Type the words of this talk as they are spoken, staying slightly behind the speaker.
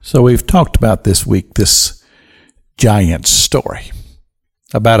So we've talked about this week, this giant story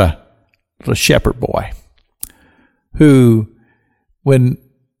about a little shepherd boy who, when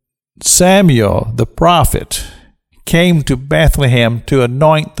Samuel the prophet came to Bethlehem to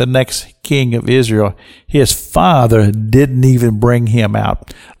anoint the next king of Israel, his father didn't even bring him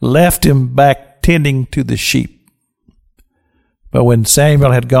out, left him back tending to the sheep. But when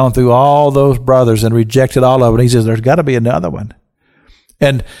Samuel had gone through all those brothers and rejected all of them, he says, there's got to be another one.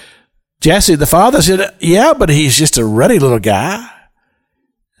 And Jesse, the father, said, yeah, but he's just a ruddy little guy.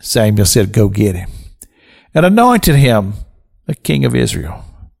 Samuel said, go get him. And anointed him the king of Israel.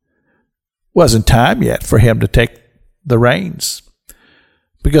 Wasn't time yet for him to take the reins,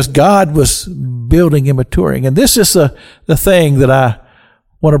 because God was building and maturing. And this is the thing that I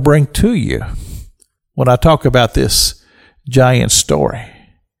want to bring to you when I talk about this giant story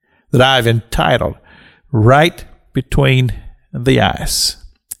that I've entitled Right Between the Eyes.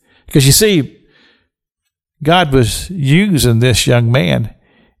 Because you see, God was using this young man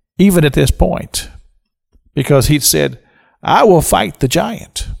even at this point, because he'd said, I will fight the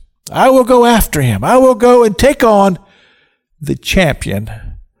giant. I will go after him. I will go and take on the champion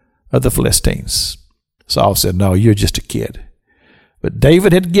of the Philistines. Saul said, no, you're just a kid. But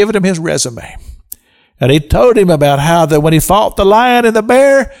David had given him his resume. And he told him about how that when he fought the lion and the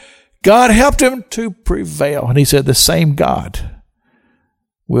bear, God helped him to prevail. And he said, the same God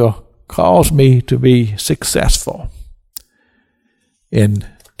will cause me to be successful in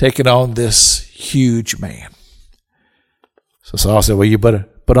taking on this huge man. So Saul said, well, you better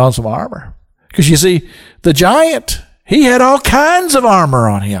put on some armor. Because you see, the giant, he had all kinds of armor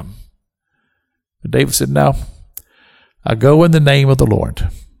on him. But David said, no, I go in the name of the Lord.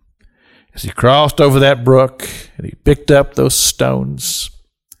 As he crossed over that brook, and he picked up those stones,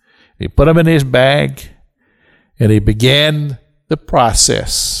 he put them in his bag, and he began the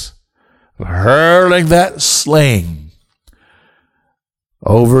process of hurling that sling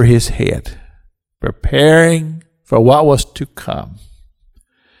over his head, preparing for what was to come.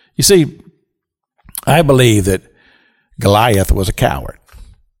 You see, I believe that Goliath was a coward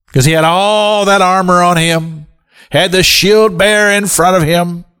because he had all that armor on him, had the shield bearer in front of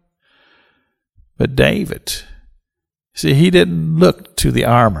him. But David, see, he didn't look to the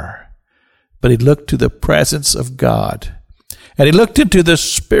armor, but he looked to the presence of God. And he looked into the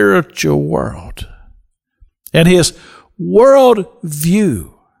spiritual world. And his world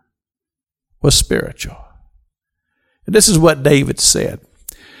view was spiritual. And this is what David said.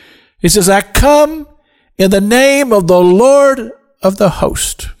 He says, I come in the name of the Lord of the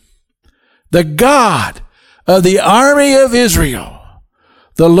host, the God of the army of Israel.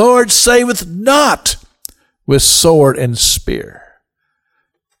 The Lord saveth not with sword and spear.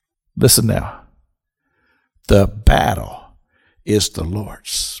 Listen now. The battle is the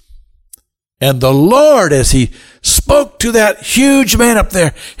Lord's. And the Lord, as he spoke to that huge man up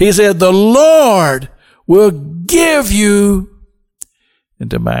there, he said, the Lord will give you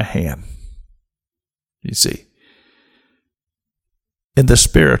into my hand. You see, in the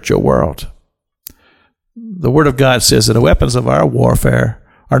spiritual world, the Word of God says that the weapons of our warfare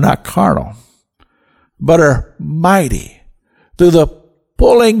are not carnal, but are mighty through the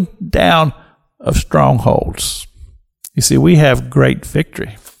pulling down of strongholds. You see, we have great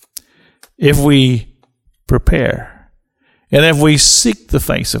victory if we prepare, and if we seek the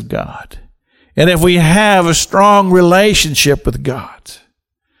face of God, and if we have a strong relationship with God,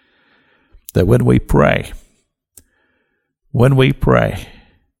 that when we pray,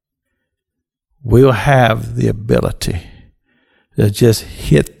 we'll have the ability to just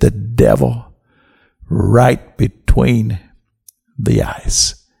hit the devil right between the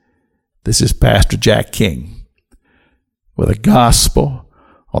eyes. This is Pastor Jack King with a gospel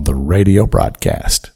on the radio broadcast.